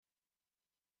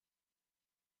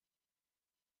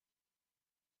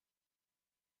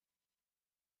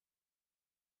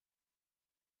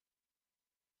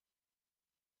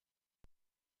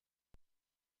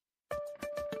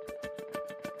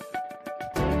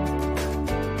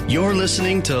You're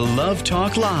listening to Love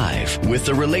Talk Live with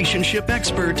the relationship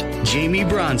expert, Jamie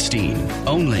Bronstein,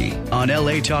 only on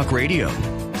LA Talk Radio.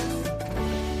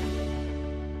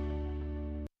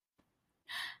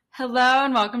 Hello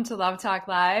and welcome to Love Talk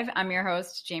Live. I'm your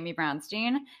host, Jamie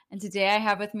Bronstein, and today I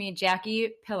have with me Jackie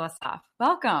Pilosossoph.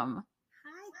 Welcome.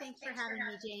 Hi, thanks for having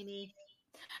me, Jamie.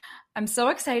 I'm so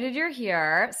excited you're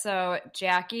here. So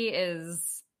Jackie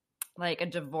is like a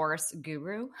divorce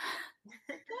guru,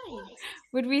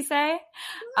 would we say?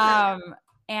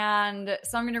 And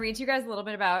so I'm going to read to you guys a little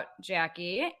bit about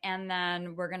Jackie, and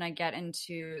then we're going to get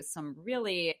into some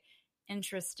really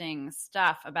interesting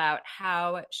stuff about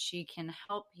how she can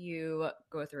help you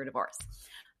go through a divorce,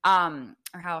 or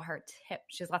how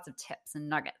she has lots of tips and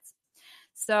nuggets.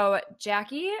 So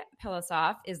Jackie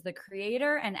Pilosossoph is the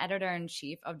creator and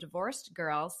editor-in-chief of Divorced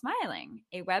Girl Smiling,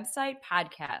 a website,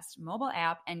 podcast, mobile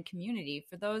app, and community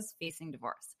for those facing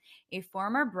divorce. A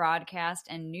former broadcast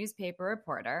and newspaper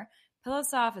reporter,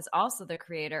 Pilosossoph is also the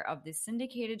creator of the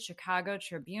syndicated Chicago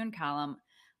Tribune column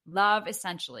Love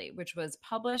Essentially, which was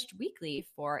published weekly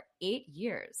for 8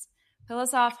 years.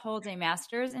 Pilosossoph holds a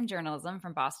master's in journalism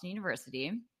from Boston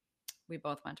University. We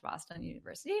both went to Boston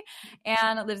University,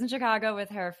 and lives in Chicago with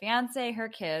her fiance, her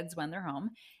kids when they're home,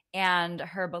 and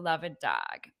her beloved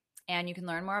dog. And you can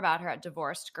learn more about her at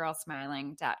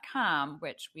divorcedgirlsmiling.com,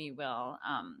 which we will,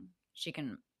 she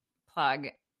can plug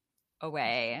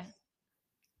away,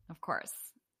 of course,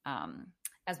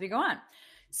 as we go on.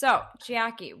 So,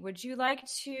 Jackie, would you like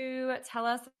to tell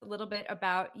us a little bit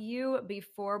about you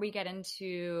before we get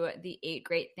into the 8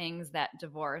 great things that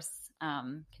divorce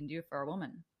can do for a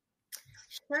woman?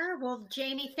 Sure. Well,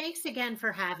 Jamie, thanks again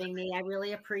for having me. I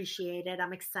really appreciate it.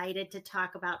 I'm excited to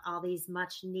talk about all these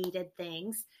much needed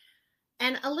things.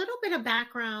 And a little bit of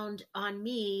background on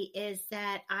me is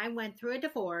that I went through a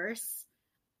divorce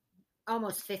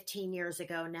almost 15 years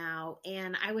ago now,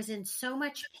 and I was in so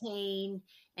much pain,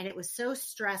 and it was so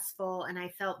stressful, and I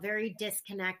felt very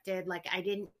disconnected, like I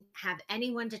didn't have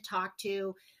anyone to talk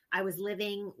to. I was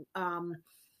living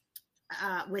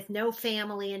with no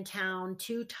family in town,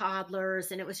 2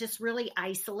 toddlers, and it was just really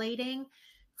isolating.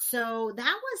 So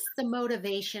that was the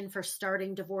motivation for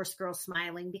starting Divorced Girl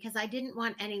Smiling, because I didn't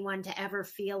want anyone to ever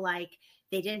feel like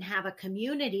they didn't have a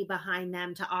community behind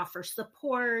them to offer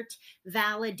support,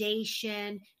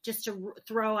 validation, just to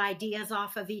throw ideas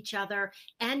off of each other,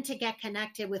 and to get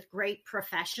connected with great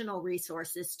professional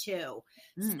resources too.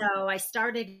 So I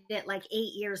started it like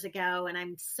 8 years ago, and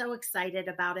I'm so excited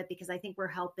about it because I think we're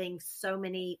helping so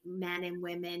many men and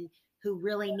women who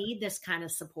really need this kind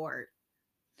of support.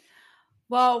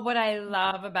 Well, what I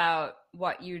love about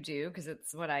what you do, because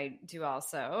it's what I do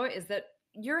also, is that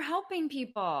you're helping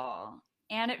people.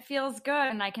 And it feels good.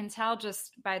 And I can tell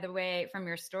just by the way from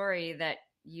your story that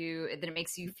it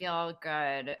makes you feel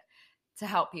good to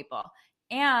help people.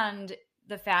 And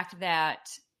the fact that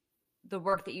the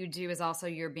work that you do is also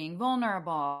you're being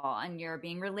vulnerable and you're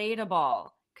being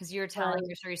relatable, because you're telling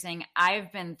your story, saying, I've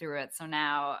been through it, so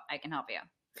now I can help you.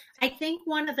 I think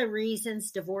one of the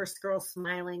reasons Divorced Girl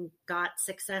Smiling got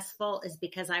successful is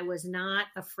because I was not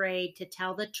afraid to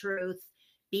tell the truth,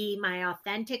 be my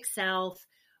authentic self,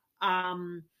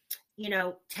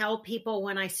 tell people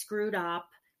when I screwed up,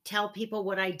 tell people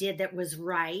what I did that was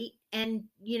right. And,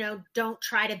 don't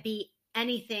try to be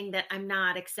anything that I'm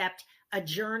not, except a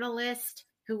journalist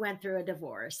who went through a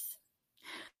divorce.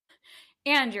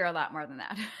 And you're a lot more than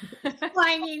that. Well,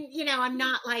 I mean, I'm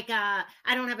not like I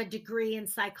don't have a degree in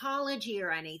psychology or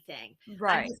anything.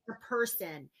 Right. I'm just a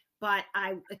person, but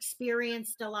I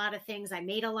experienced a lot of things. I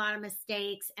made a lot of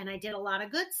mistakes, and I did a lot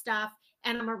of good stuff,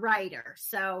 and I'm a writer.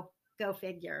 So go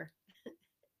figure.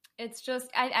 It's just,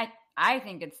 I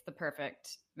think it's the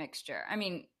perfect mixture. I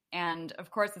mean, and of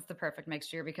course it's the perfect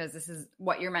mixture because this is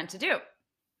what you're meant to do.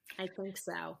 I think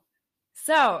so.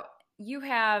 So you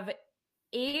have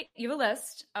a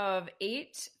list of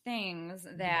 8 things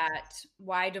that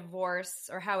why divorce,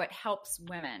 or how it helps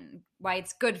women, why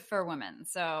it's good for women.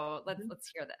 So let's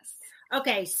hear this.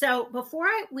 Okay. So before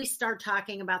we start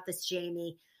talking about this,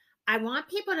 Jamie, I want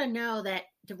people to know that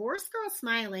Divorced Girl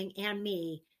Smiling and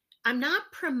me, I'm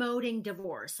not promoting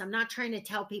divorce. I'm not trying to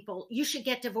tell people you should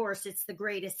get divorced. It's the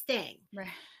greatest thing. Right.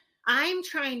 I'm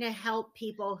trying to help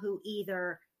people who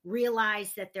either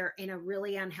realize that they're in a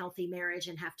really unhealthy marriage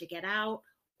and have to get out,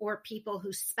 or people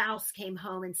whose spouse came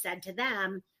home and said to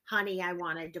them, honey, I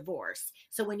want a divorce.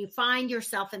 So when you find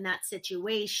yourself in that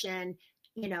situation,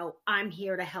 I'm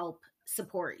here to help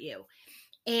support you.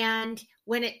 And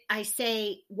when I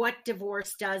say what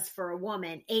divorce does for a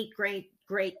woman, 8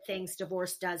 great things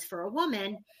divorce does for a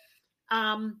woman,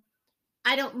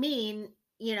 I don't mean,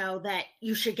 that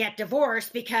you should get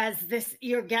divorced because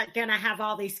you're gonna have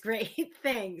all these great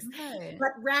things. Right.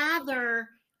 But rather,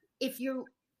 if you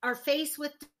are faced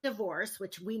with divorce,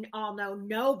 which we all know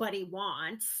nobody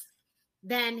wants,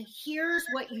 then here's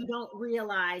what you don't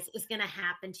realize is going to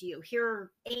happen to you. Here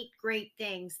are 8 great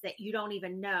things that you don't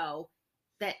even know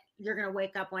that you're going to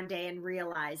wake up one day and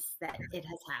realize that it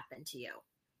has happened to you.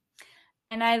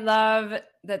 And I love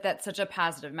that that's such a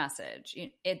positive message.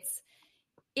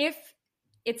 If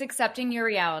it's accepting your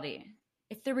reality.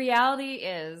 If the reality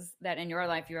is that in your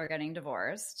life you are getting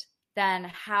divorced, then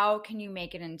how can you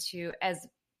make it into as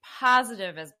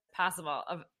positive as possible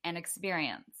of an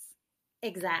experience?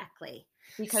 Exactly.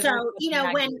 Because so,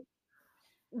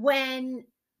 when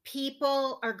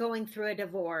people are going through a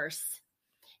divorce,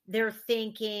 they're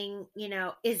thinking,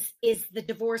 is the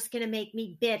divorce going to make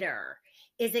me bitter?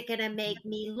 Is it going to make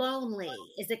me lonely?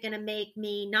 Is it going to make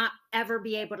me not ever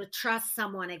be able to trust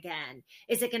someone again?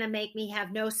 Is it going to make me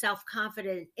have no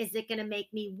self-confidence? Is it going to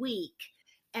make me weak?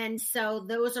 And so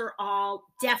those are all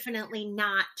definitely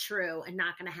not true and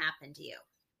not going to happen to you.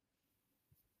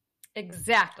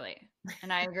 Exactly.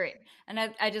 And I agree. And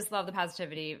I just love the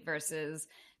positivity versus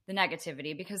the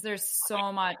negativity, because there's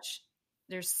so much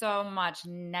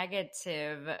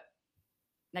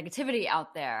negativity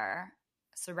out there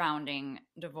surrounding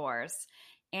divorce.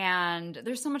 And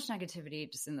there's so much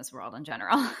negativity just in this world in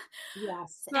general.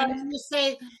 Yes. And you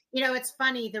say, it's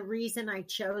funny. The reason I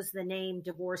chose the name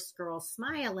Divorced Girl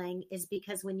Smiling is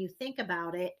because when you think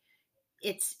about it,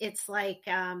 it's like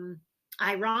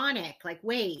ironic, like,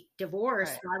 wait, divorce,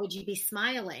 right. Why would you be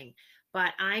smiling?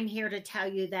 But I'm here to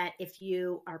tell you that if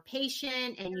you are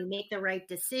patient and you make the right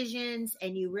decisions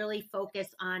and you really focus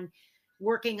on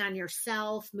working on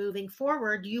yourself moving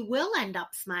forward, you will end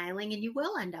up smiling and you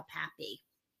will end up happy.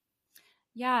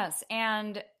 Yes.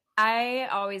 And I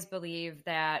always believe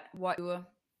that what you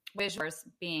wish was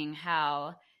being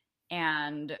hell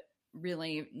and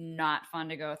really not fun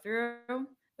to go through,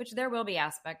 which there will be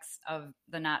aspects of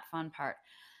the not fun part,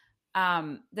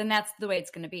 then that's the way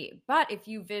it's going to be. But if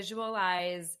you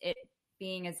visualize it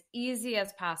being as easy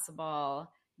as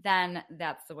possible, then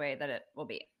that's the way that it will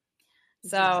be.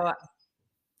 So,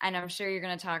 and I'm sure you're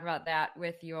going to talk about that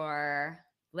with your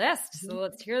list. So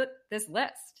let's hear this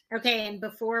list. Okay. And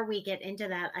before we get into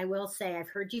that, I will say, I've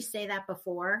heard you say that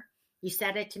before. You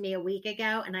said it to me a week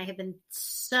ago, and I have been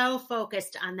so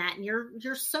focused on that. And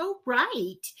you're so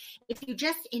right. If you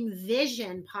just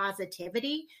envision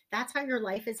positivity, that's how your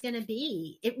life is going to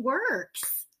be. It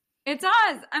works. It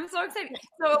does. I'm so excited.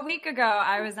 So a week ago,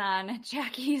 I was on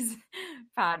Jackie's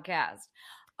podcast.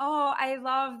 Oh, I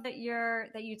love that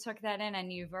you took that in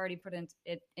and you've already put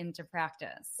it into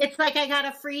practice. It's like I got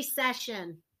a free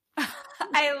session.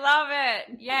 I love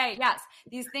it. Yay. Yes.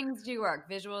 These things do work.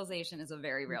 Visualization is a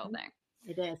very real thing.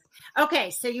 It is. Okay.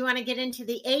 So you want to get into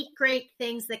the 8 great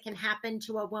things that can happen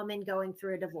to a woman going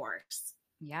through a divorce.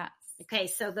 Yes. Okay.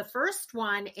 So the first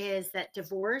one is that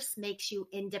divorce makes you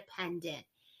independent.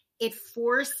 It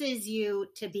forces you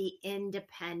to be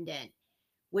independent,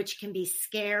 which can be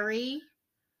scary,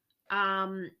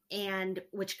 and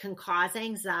which can cause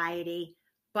anxiety,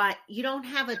 but you don't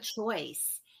have a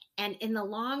choice. And in the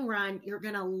long run, you're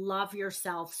going to love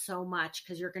yourself so much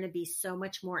because you're going to be so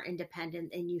much more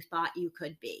independent than you thought you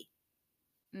could be.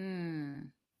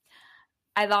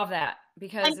 I love that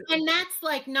because and that's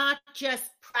like not just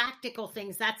practical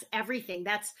things. That's everything.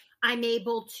 I'm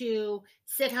able to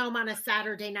sit home on a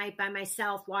Saturday night by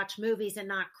myself, watch movies and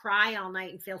not cry all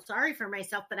night and feel sorry for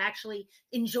myself, but actually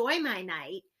enjoy my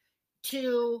night.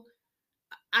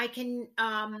 I can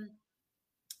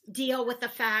deal with the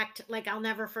fact, like, I'll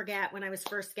never forget when I was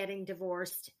first getting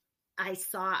divorced, I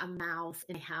saw a mouse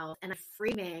in the house and I'm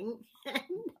screaming.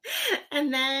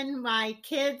 And then my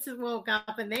kids woke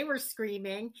up and they were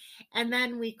screaming. And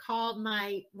then we called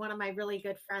one of my really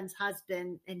good friends'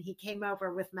 husband, and he came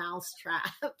over with mouse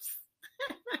traps.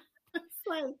 It's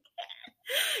like,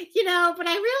 but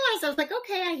I realized, I was like,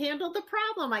 okay, I handled the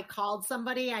problem. I called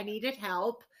somebody, I needed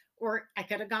help. Or I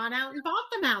could have gone out and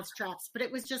bought the mouse traps, but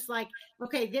it was just like,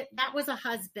 okay, that was a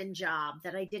husband job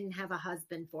that I didn't have a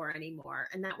husband for anymore.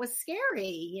 And that was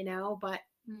scary, but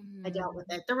I dealt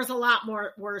with it. There was a lot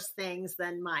more worse things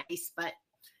than mice, but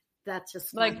that's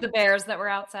just like fun. The bears that were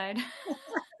outside.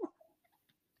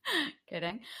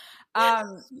 Kidding.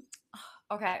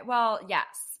 Okay. Well,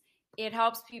 yes, it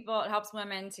helps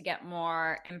women to get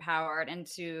more empowered and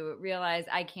to realize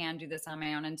I can do this on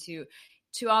my own, and to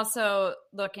to also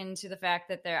look into the fact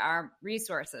that there are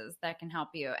resources that can help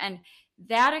you. And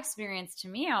that experience to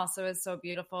me also is so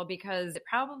beautiful because it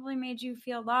probably made you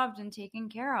feel loved and taken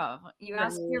care of. You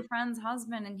asked your friend's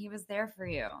husband and he was there for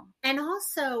you. And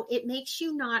also it makes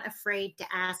you not afraid to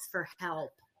ask for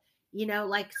help. You know,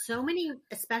 like so many,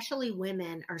 especially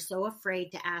women, are so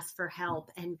afraid to ask for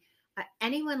help. And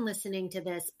anyone listening to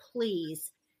this,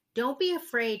 please don't be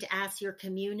afraid to ask your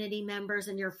community members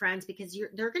and your friends, because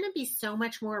they're going to be so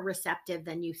much more receptive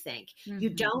than you think. Mm-hmm. You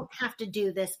don't have to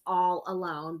do this all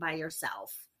alone by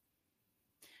yourself.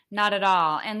 Not at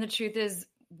all. And the truth is,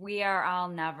 we are all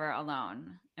never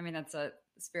alone. I mean, that's a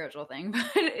spiritual thing,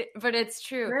 but it's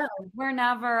true. Really? We're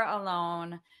never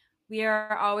alone. We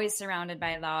are always surrounded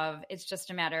by love. It's just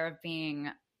a matter of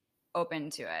being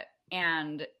open to it.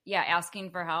 And yeah,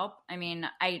 asking for help. I mean,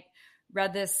 I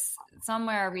read this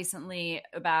somewhere recently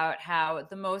about how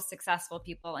the most successful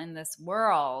people in this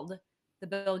world, the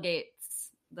Bill Gates,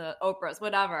 the Oprahs,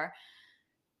 whatever,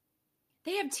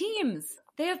 they have teams.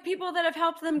 They have people that have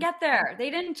helped them get there. They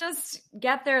didn't just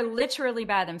get there literally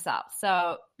by themselves.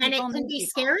 So, and it can be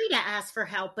scary to ask for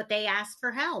help, but they asked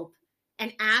for help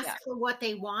and asked for what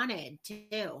they wanted to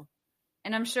do.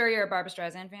 And I'm sure you're a Barbra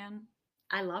Streisand fan.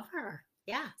 I love her.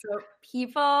 Yeah. So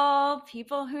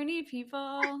people who need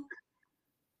people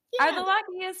are the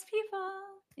luckiest people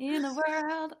in the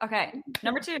world. Okay,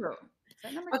 number 2.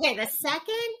 Okay, the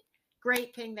second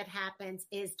great thing that happens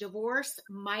is divorce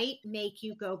might make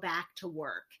you go back to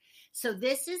work. So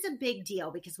this is a big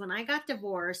deal because when I got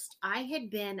divorced, I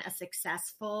had been a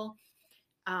successful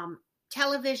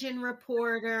television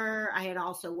reporter. I had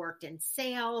also worked in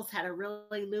sales, had a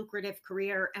really lucrative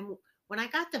career. And when I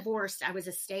got divorced, I was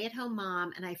a stay-at-home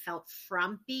mom and I felt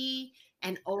frumpy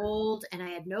and old, and I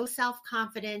had no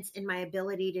self-confidence in my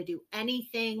ability to do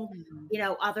anything, you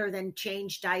know, other than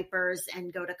change diapers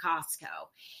and go to Costco.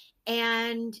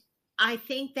 And I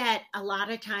think that a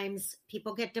lot of times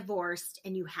people get divorced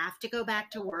and you have to go back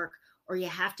to work or you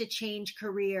have to change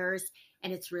careers,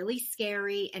 and it's really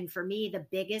scary. And for me, the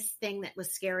biggest thing that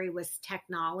was scary was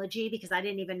technology, because I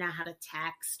didn't even know how to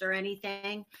text or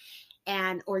anything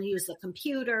or use a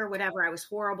computer, whatever. I was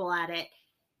horrible at it.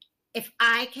 If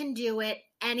I can do it,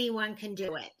 anyone can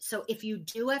do it. So if you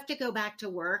do have to go back to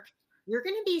work, you're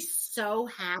going to be so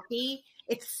happy.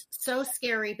 It's so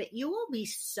scary, but you will be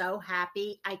so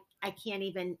happy. I can't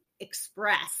even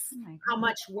express how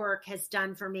much work has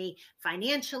done for me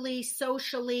financially,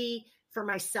 socially, for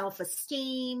my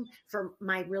self-esteem, for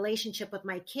my relationship with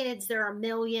my kids. There are a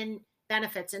million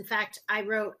benefits. In fact, I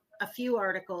wrote a few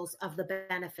articles of the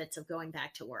benefits of going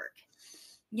back to work.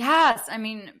 Yes. I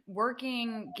mean,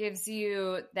 working gives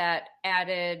you that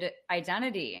added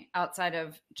identity outside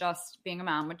of just being a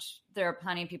mom, which there are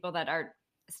plenty of people that are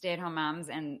stay-at-home moms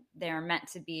and they're meant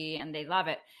to be and they love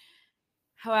it.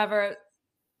 However,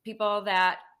 people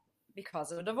that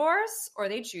because of a divorce or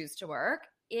they choose to work,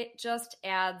 it just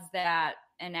adds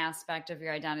an aspect of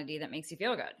your identity that makes you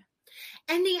feel good.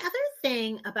 And the other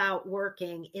thing about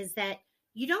working is that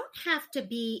you don't have to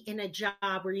be in a job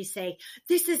where you say,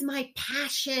 this is my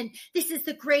passion. This is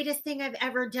the greatest thing I've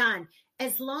ever done.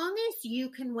 As long as you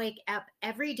can wake up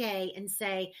every day and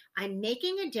say, I'm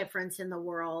making a difference in the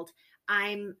world.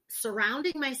 I'm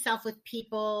surrounding myself with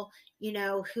people, you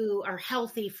know, who are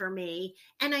healthy for me,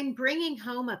 and I'm bringing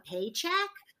home a paycheck.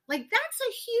 Like, that's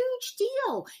a huge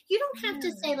deal. You don't have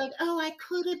to say like, oh, I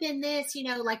could have been this, you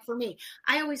know, like for me,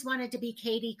 I always wanted to be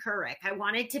Katie Couric. I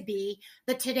wanted to be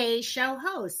the Today Show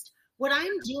host. What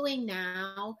I'm doing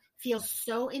now feels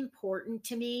so important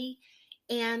to me.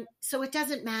 And so it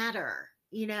doesn't matter,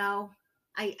 you know,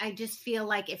 I just feel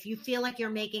like if you feel like you're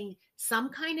making some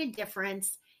kind of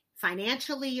difference,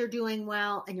 financially, you're doing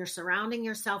well, and you're surrounding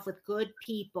yourself with good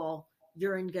people,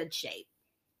 you're in good shape.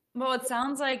 Well, it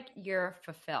sounds like you're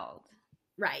fulfilled.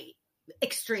 Right.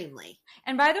 Extremely.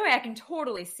 And by the way, I can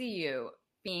totally see you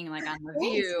being like on The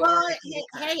View. Well,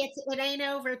 hey, it ain't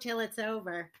over till it's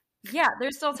over. Yeah,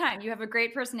 there's still time. You have a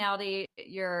great personality.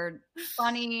 You're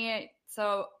funny.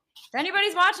 So if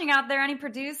anybody's watching out there, any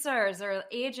producers or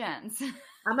agents,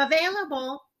 I'm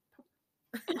available.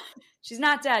 She's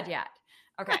not dead yet.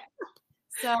 Okay.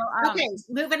 So, okay,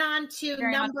 moving on to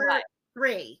number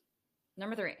 3.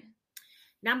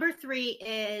 Number 3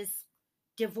 is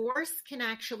divorce can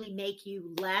actually make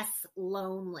you less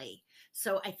lonely.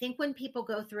 So I think when people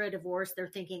go through a divorce, they're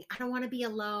thinking, I don't want to be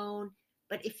alone.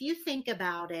 But if you think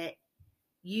about it,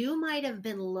 you might have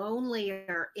been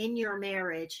lonelier in your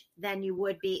marriage than you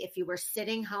would be if you were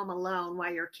sitting home alone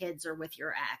while your kids are with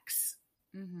your ex.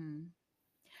 Mm-hmm.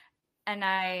 And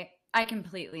I I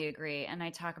completely agree. And I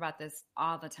talk about this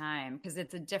all the time because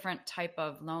it's a different type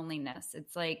of loneliness.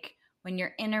 It's like when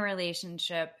you're in a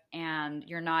relationship and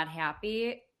you're not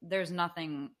happy, there's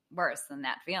nothing worse than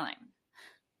that feeling.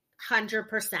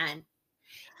 100%.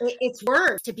 It's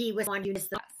worse to be with someone you miss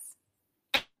the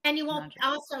Yes. And you won't 100%.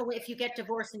 also, if you get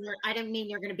divorced and I don't mean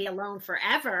you're going to be alone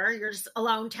forever. You're just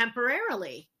alone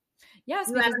temporarily. Yes,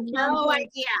 You because have in no terms of-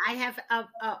 idea. I have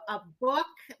a book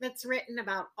that's written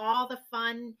about all the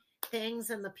fun things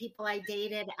and the people I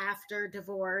dated after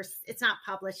divorce. It's not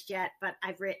published yet, but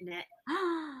I've written it.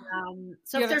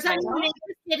 So You if have a there's anyone title?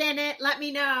 interested in it, let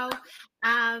me know.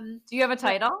 Do you have a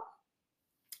title?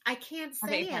 I can't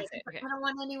Okay, say you can't it. say it. Okay. I don't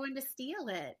want anyone to steal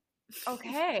it.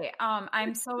 Okay.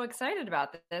 I'm so excited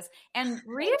about this. And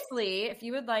briefly, if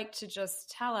you would like to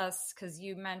just tell us, because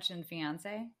you mentioned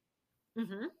fiance.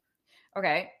 Mm-hmm.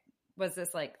 Okay. Was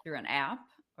this like through an app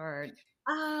or?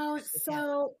 Oh,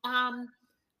 so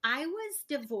I was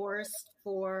divorced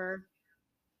for,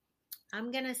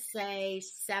 I'm going to say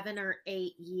 7 or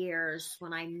 8 years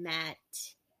when I met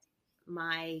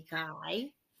my guy.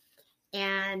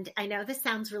 And I know this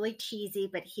sounds really cheesy,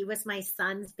 but he was my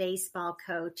son's baseball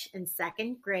coach in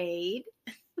 2nd grade.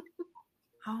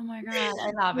 Oh my God,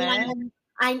 I love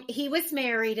it. He was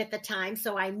married at the time,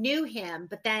 so I knew him,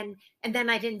 and then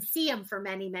I didn't see him for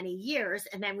many, many years.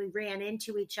 And then we ran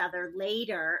into each other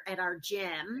later at our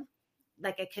gym,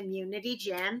 like a community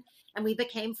gym, and we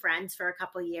became friends for a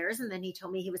couple of years. And then he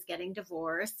told me he was getting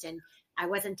divorced and I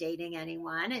wasn't dating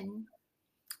anyone, and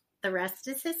the rest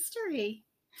is history.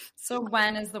 So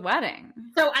when is the wedding?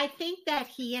 So I think that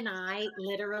he and I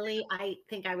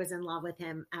think I was in love with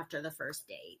him after the first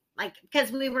date, like,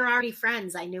 because we were already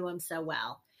friends. I knew him so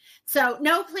well. So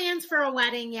no plans for a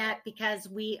wedding yet because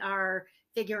we are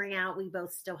figuring out, we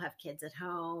both still have kids at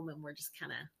home and we're just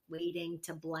kind of waiting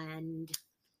to blend,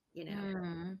 you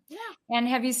know. Yeah. And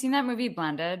have you seen that movie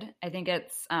Blended? I think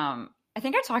it's, I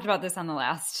think I talked about this on the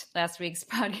last week's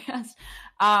podcast.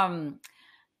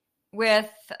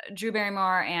 With Drew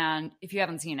Barrymore, and if you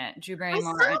haven't seen it, Drew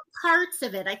Barrymore. I saw parts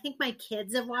of it. I think my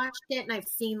kids have watched it, and I've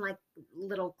seen like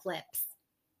little clips.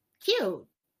 Cute.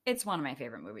 It's one of my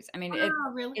favorite movies. I mean,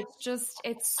 really? it's just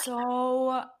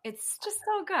so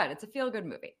good. It's a feel good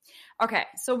movie. Okay,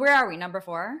 so where are we? Number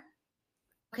 4.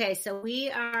 Okay, so we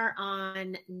are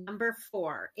on number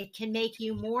 4. It can make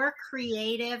you more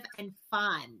creative and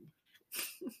fun.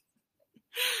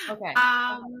 Okay.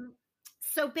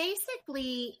 So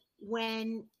basically,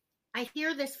 when I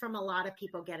hear this from a lot of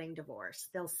people getting divorced,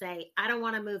 they'll say, I don't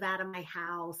want to move out of my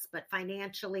house, but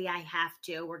financially I have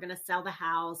to. We're going to sell the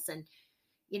house. And,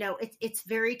 you know, it's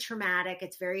very traumatic.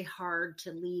 It's very hard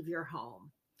to leave your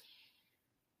home.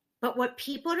 But what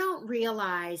people don't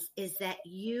realize is that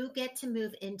you get to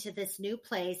move into this new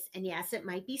place. And yes, it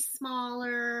might be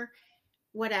smaller,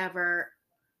 whatever.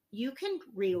 You can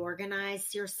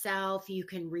reorganize yourself. You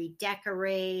can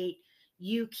redecorate.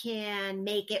 You can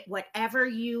make it whatever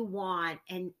you want,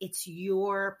 and it's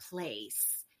your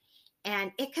place.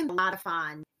 And it can be a lot of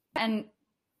fun. And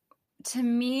to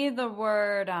me, the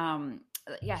word,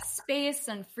 space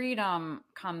and freedom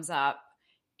comes up.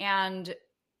 And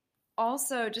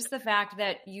also just the fact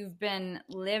that you've been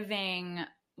living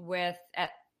with at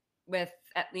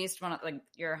least one, like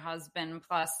your husband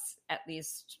plus at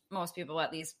least most people,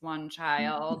 at least one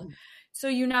child. So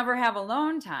you never have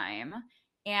alone time.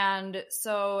 And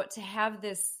so to have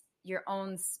this, your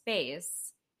own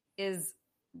space, is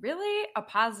really a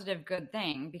positive, good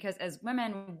thing, because as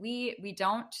women, we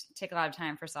don't take a lot of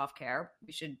time for self-care.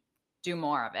 We should do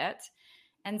more of it.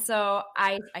 And so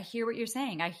I hear what you're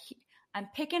saying. I'm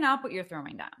picking up what you're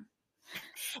throwing down.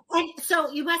 And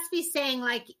so you must be saying,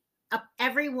 like,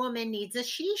 every woman needs a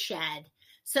she shed.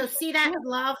 So see that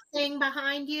love thing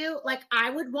behind you? Like,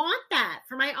 I would want that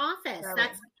for my office. Really?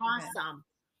 That's awesome. Okay.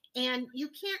 And you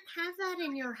can't have that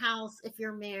in your house if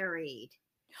you're married.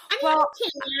 I mean, you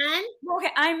can.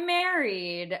 Okay, I'm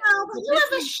married. Oh, but you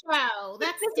have a show.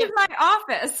 This is my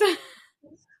office.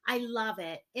 I love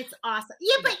it. It's awesome.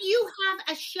 Yeah, but you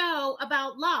have a show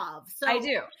about love. So I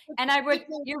do. And I would,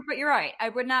 but you're right. I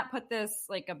would not put this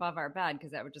like above our bed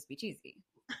because that would just be cheesy.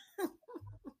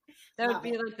 That would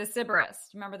be like the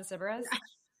Sybarist. Remember the Sybarist?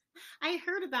 I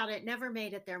heard about it. Never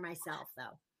made it there myself,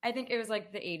 though. I think it was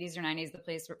like the 80s or 90s.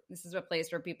 This is a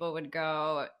place where people would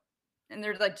go, and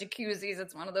there's like jacuzzis.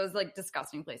 It's one of those like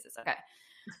disgusting places. Okay.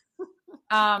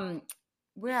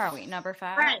 Where are we? Number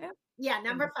 5? Right. Yeah,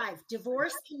 number 5.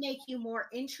 Divorce can make you more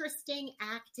interesting,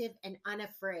 active, and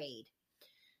unafraid.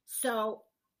 So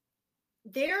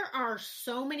there are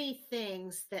so many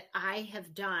things that I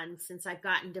have done since I've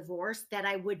gotten divorced that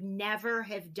I would never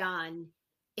have done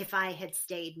if I had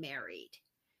stayed married.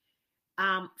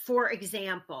 For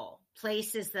example,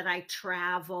 places that I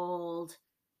traveled,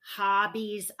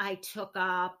 hobbies I took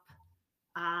up,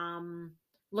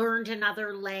 learned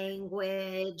another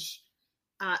language,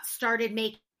 started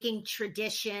making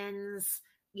traditions,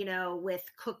 with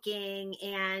cooking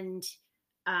and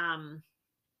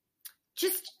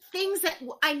just things that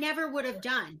I never would have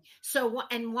done. So,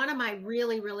 and one of my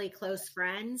really, really close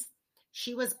friends,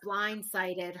 she was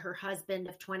blindsided. Her husband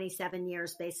of 27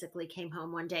 years basically came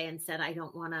home one day and said, I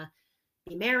don't want to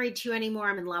be married to you anymore.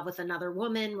 I'm in love with another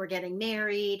woman. We're getting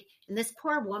married. And this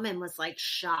poor woman was like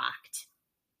shocked.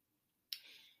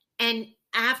 And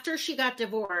after she got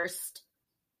divorced,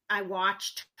 I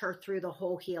watched her through the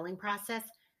whole healing process.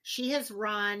 She has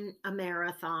run a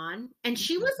marathon, and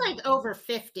she was like over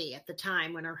 50 at the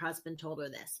time when her husband told her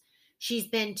this. She's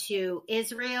been to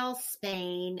Israel,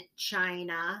 Spain,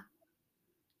 China,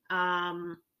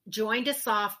 joined a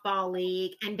softball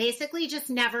league, and basically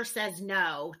just never says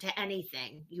no to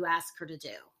anything you ask her to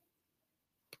do.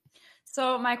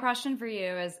 So my question for you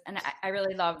is, and I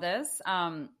really love this.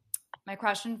 My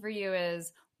question for you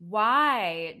is,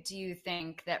 why do you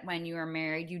think that when you were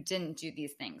married, you didn't do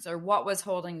these things, or what was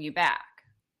holding you back?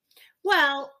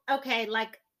 Well, okay,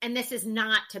 and this is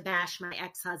not to bash my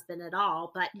ex-husband at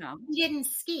all, but he didn't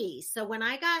ski. So when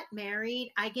I got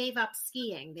married, I gave up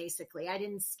skiing, basically. I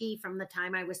didn't ski from the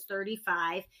time I was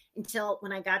 35 until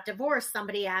when I got divorced.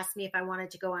 Somebody asked me if I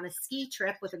wanted to go on a ski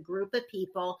trip with a group of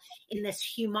people in this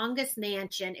humongous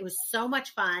mansion. It was so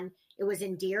much fun. It was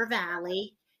in Deer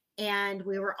Valley, and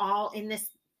we were all in this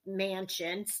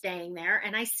mansion staying there,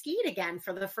 and I skied again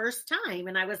for the first time,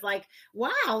 and I was like,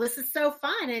 wow, this is so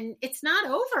fun, and it's not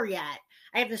over yet.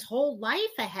 I have this whole life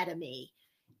ahead of me.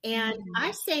 And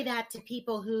I say that to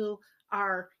people who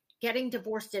are getting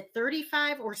divorced at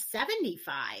 35 or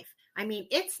 75. I mean,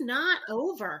 it's not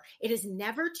over. It is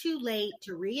never too late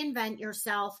to reinvent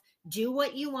yourself, do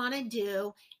what you want to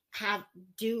do,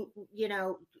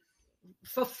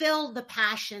 fulfill the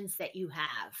passions that you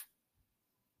have.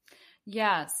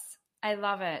 Yes, I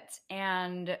love it.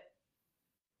 And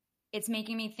it's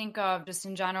making me think of just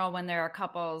in general when there are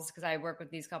couples, because I work with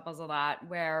these couples a lot,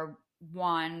 where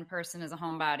one person is a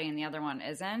homebody and the other one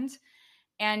isn't.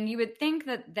 And you would think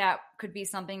that that could be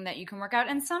something that you can work out.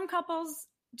 And some couples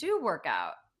do work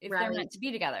out if they're meant to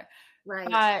be together. Right.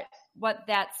 But what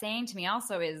that's saying to me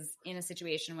also is, in a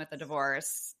situation with a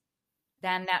divorce,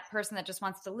 then that person that just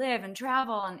wants to live and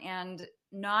travel and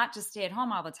not just stay at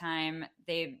home all the time,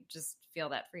 they just feel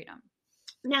that freedom.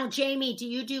 Now, Jamie, do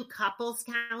you do couples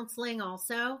counseling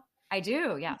also? I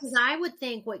do, yes. Because I would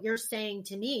think what you're saying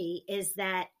to me is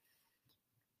that,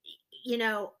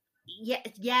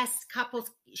 yes, couples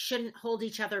shouldn't hold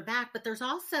each other back, but there's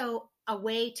also a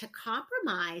way to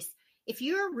compromise. If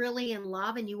you're really in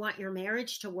love and you want your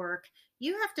marriage to work,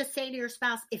 you have to say to your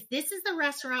spouse, if this is the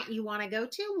restaurant you want to go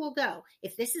to, we'll go.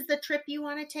 If this is the trip you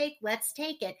want to take, let's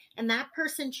take it. And that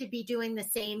person should be doing the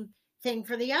same thing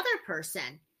for the other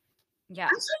person. Yeah. I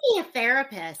should be a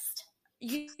therapist.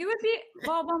 You would be,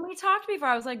 well, when we talked before,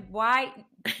 I was like, why?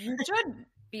 You should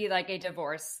be like a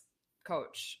divorce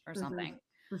coach or something.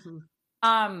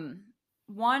 Mm-hmm.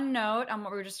 One note on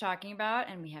what we were just talking about,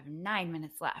 and we have 9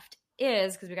 minutes left,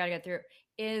 is, because we got to get through,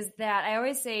 is that I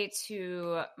always say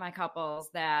to my couples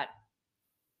that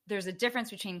there's a difference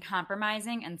between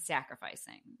compromising and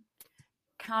sacrificing.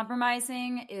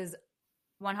 Compromising is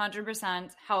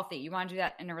 100% healthy. You want to do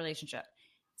that in a relationship.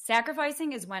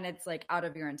 Sacrificing is when it's like out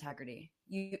of your integrity.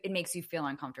 It makes you feel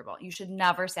uncomfortable. You should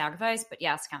never sacrifice, but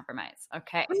yes, compromise.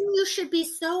 Okay. You should be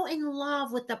so in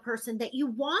love with the person that you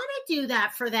want to do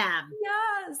that for them.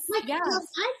 Yes. Yes.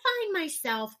 I find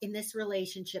myself in this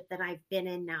relationship that I've been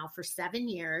in now for 7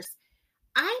 years.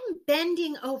 I'm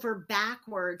bending over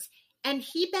backwards, and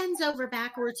he bends over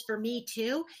backwards for me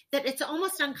too, that it's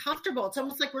almost uncomfortable. It's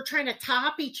almost like we're trying to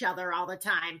top each other all the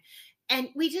time. And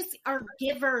we just are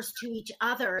givers to each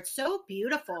other. It's so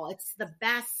beautiful. It's the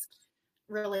best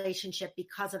relationship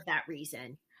because of that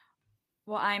reason.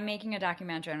 Well, I'm making a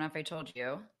documentary. I don't know if I told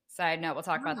you. Side note, we'll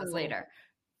talk about this later.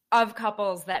 Of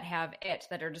couples that have it,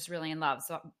 that are just really in love.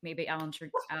 So maybe I'll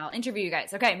interview you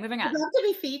guys. Okay, moving on. I'd love to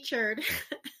be featured.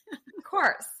 Of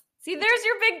course. See, there's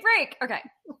your big break. Okay,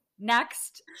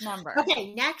 next number.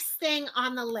 Okay, next thing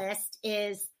on the list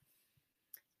is,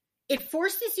 it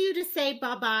forces you to say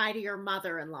bye-bye to your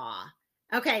mother-in-law.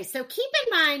 Okay, so keep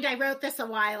in mind, I wrote this a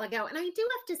while ago, and I do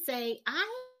have to say, I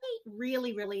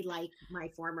really, really like my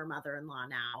former mother-in-law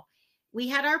now. We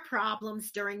had our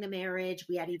problems during the marriage.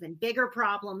 We had even bigger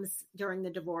problems during the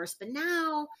divorce. But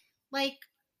now,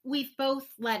 we've both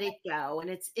let it go, and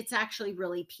it's actually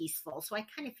really peaceful. So I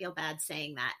kind of feel bad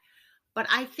saying that. But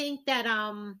I think that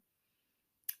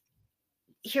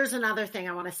here's another thing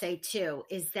I want to say too,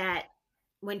 is that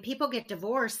when people get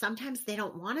divorced, sometimes they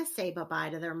don't want to say bye-bye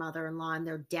to their mother-in-law, and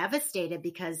they're devastated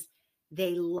because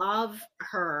they love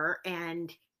her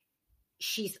and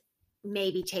she's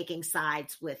maybe taking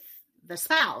sides with the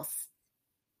spouse.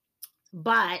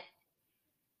 But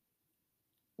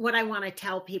what I want to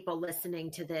tell people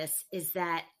listening to this is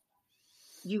that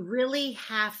you really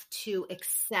have to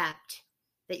accept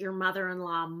that your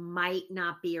mother-in-law might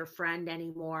not be your friend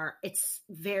anymore. It's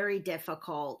very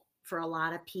difficult for a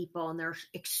lot of people, and they're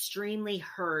extremely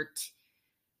hurt,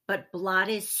 but blood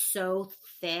is so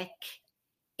thick.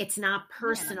 It's not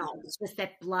personal. Yeah. It's just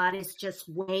that blood is just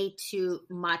way too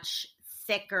much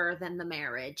thicker than the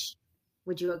marriage.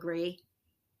 Would you agree?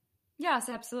 Yes,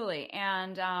 absolutely.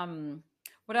 And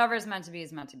whatever is meant to be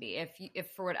is meant to be.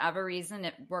 If for whatever reason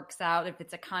it works out, if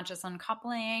it's a conscious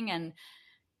uncoupling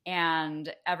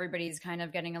and everybody's kind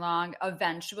of getting along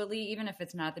eventually, even if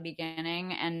it's not at the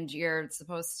beginning, and you're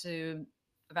supposed to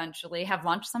eventually have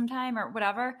lunch sometime or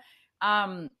whatever,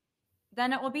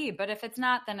 then it will be. But if it's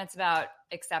not, then it's about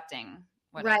accepting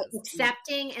what right, is.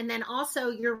 Accepting. And then also,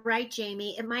 you're right,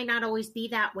 Jamie, it might not always be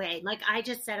that way. Like I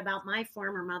just said about my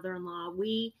former mother-in-law,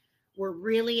 we were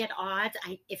really at odds.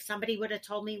 If somebody would have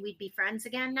told me we'd be friends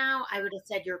again now, I would have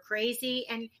said, you're crazy.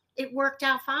 And it worked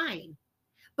out fine.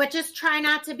 But just try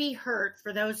not to be hurt,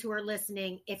 for those who are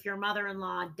listening, if your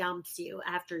mother-in-law dumps you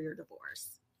after your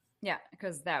divorce. Yeah,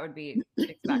 because that would be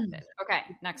expected. Okay,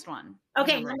 next one.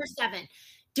 Okay, number 7.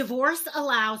 Divorce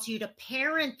allows you to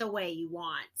parent the way you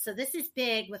want. So this is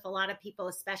big with a lot of people,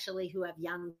 especially who have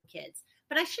young kids.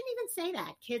 But I shouldn't even say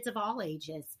that. Kids of all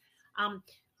ages.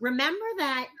 Remember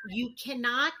that you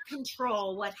cannot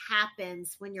control what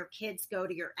happens when your kids go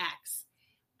to your ex.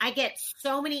 I get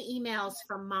so many emails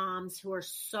from moms who are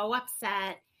so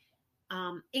upset,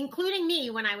 including me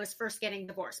when I was first getting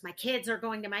divorced. My kids are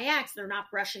going to my ex. They're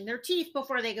not brushing their teeth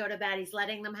before they go to bed. He's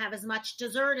letting them have as much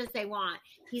dessert as they want.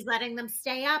 He's letting them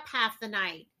stay up half the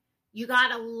night. You got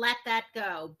to let that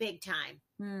go big time.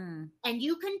 And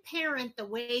you can parent the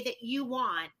way that you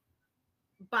want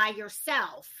by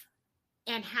yourself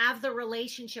and have the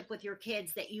relationship with your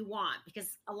kids that you want,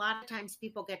 because a lot of times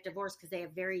people get divorced because they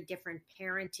have very different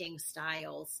parenting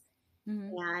styles.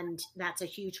 And that's a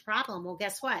huge problem. Well,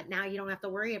 guess what? Now you don't have to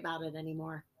worry about it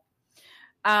anymore.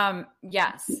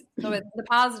 Yes. So the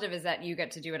positive is that you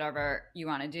get to do whatever you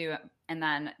want to do. And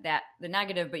then that the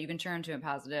negative, but you can turn to a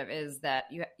positive, is that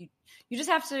you just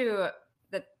have to,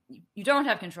 that you don't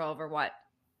have control over what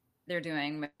they're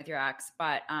doing with your ex,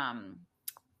 but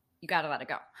you got to let it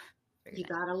go. You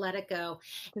got to let it go.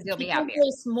 Because you'll be happier.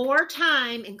 Waste more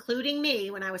time, including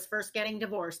me when I was first getting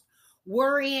divorced,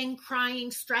 worrying, crying,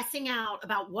 stressing out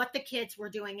about what the kids were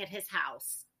doing at his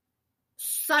house.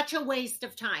 Such a waste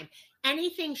of time.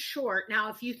 Anything short.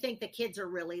 Now, if you think the kids are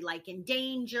really like in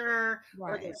danger,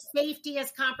 right, or their safety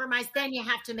is compromised, then you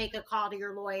have to make a call to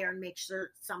your lawyer and make sure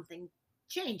something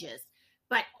changes.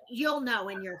 But you'll know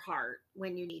in your heart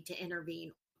when you need to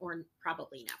intervene, or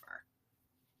probably never.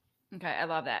 Okay, I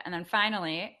love that. And then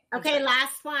finally. Okay,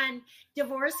 last one.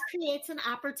 Divorce creates an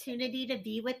opportunity to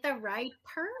be with the right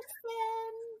person.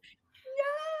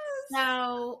 Yes.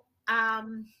 So,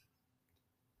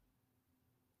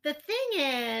 the thing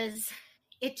is,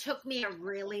 it took me a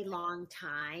really long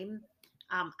time.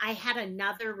 I had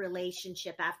another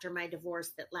relationship after my divorce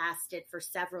that lasted for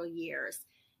several years.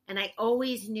 And I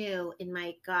always knew in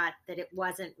my gut that it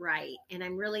wasn't right. And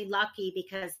I'm really lucky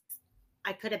because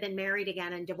I could have been married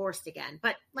again and divorced again.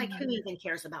 But like, who even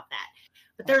cares about that?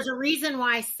 But there's a reason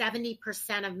why 70%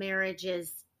 of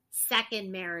marriages,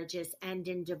 second marriages, end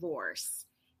in divorce.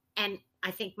 And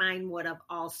I think mine would have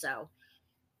also.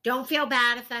 Don't feel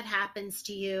bad if that happens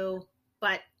to you.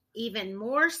 But even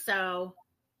more so,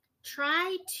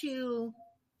 try to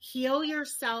heal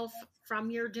yourself from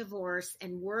your divorce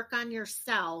and work on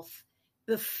yourself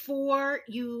before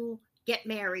you get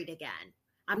married again.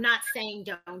 I'm not saying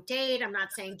don't date. I'm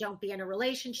not saying don't be in a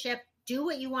relationship. Do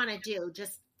what you want to do.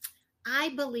 Just, I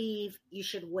believe you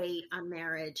should wait on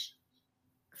marriage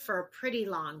for a pretty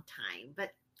long time. But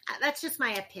that's just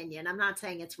my opinion. I'm not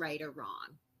saying it's right or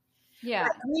wrong. Yeah.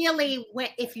 But really,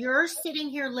 if you're sitting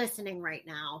here listening right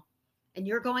now and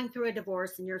you're going through a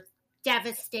divorce and you're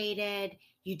devastated,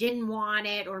 you didn't want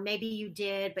it, or maybe you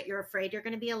did, but you're afraid you're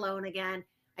going to be alone again,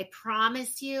 I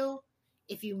promise you,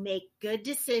 if you make good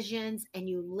decisions and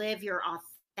you live your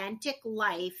authentic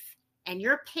life and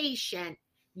you're patient,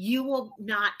 you will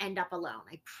not end up alone.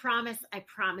 I promise, I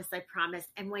promise, I promise.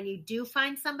 And when you do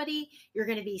find somebody, you're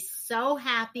going to be so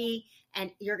happy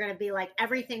and you're going to be like,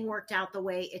 everything worked out the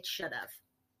way it should have.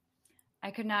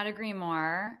 I could not agree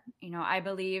more. I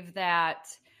believe that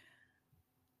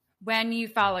when you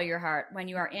follow your heart, when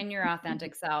you are in your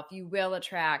authentic self, you will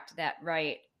attract that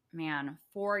right man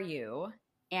for you,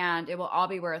 and it will all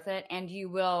be worth it. And you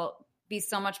will be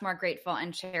so much more grateful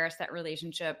and cherish that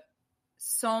relationship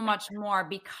so much more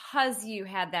because you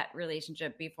had that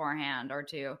relationship beforehand or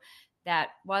two that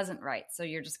wasn't right. So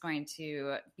you're just going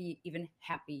to be even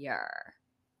happier.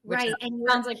 Right. And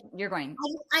sounds like you're going.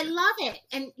 I love it.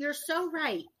 And you're so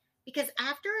right. Because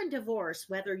after a divorce,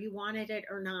 whether you wanted it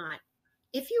or not,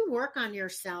 if you work on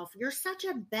yourself, you're such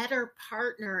a better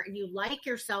partner and you like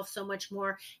yourself so much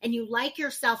more and you like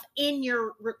yourself in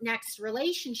your next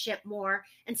relationship more.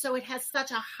 And so it has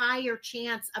such a higher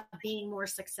chance of being more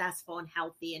successful and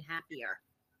healthy and happier.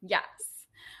 Yes.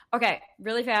 Okay.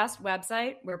 Really fast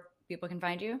website where people can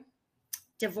find you.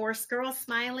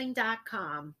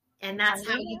 DivorcedGirlSmiling.com. And that's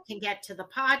how you can get to the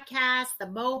podcast, the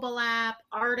mobile app,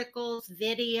 articles,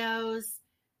 videos.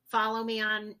 Follow me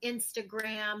on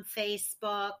Instagram,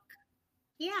 Facebook.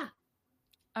 Yeah.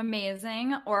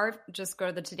 Amazing. Or just go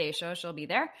to the Today Show. She'll be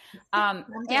there.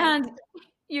 And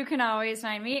you can always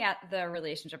find me at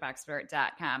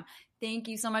therelationshipexpert.com. Thank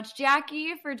you so much,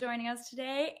 Jackie, for joining us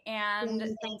today. And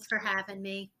thanks for having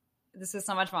me. This was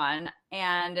so much fun.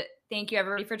 And thank you,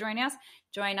 everybody, for joining us.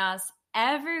 Join us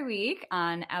every week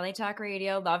on LA Talk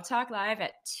Radio, Love Talk Live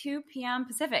at 2 p.m.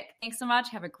 Pacific. Thanks so much.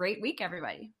 Have a great week,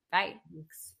 everybody. Bye.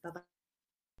 Thanks. Bye-bye.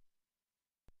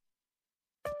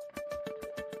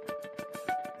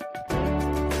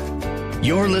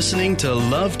 You're listening to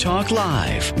Love Talk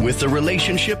Live with the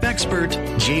relationship expert,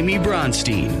 Jamie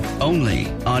Bronstein, only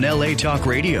on LA Talk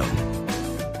Radio.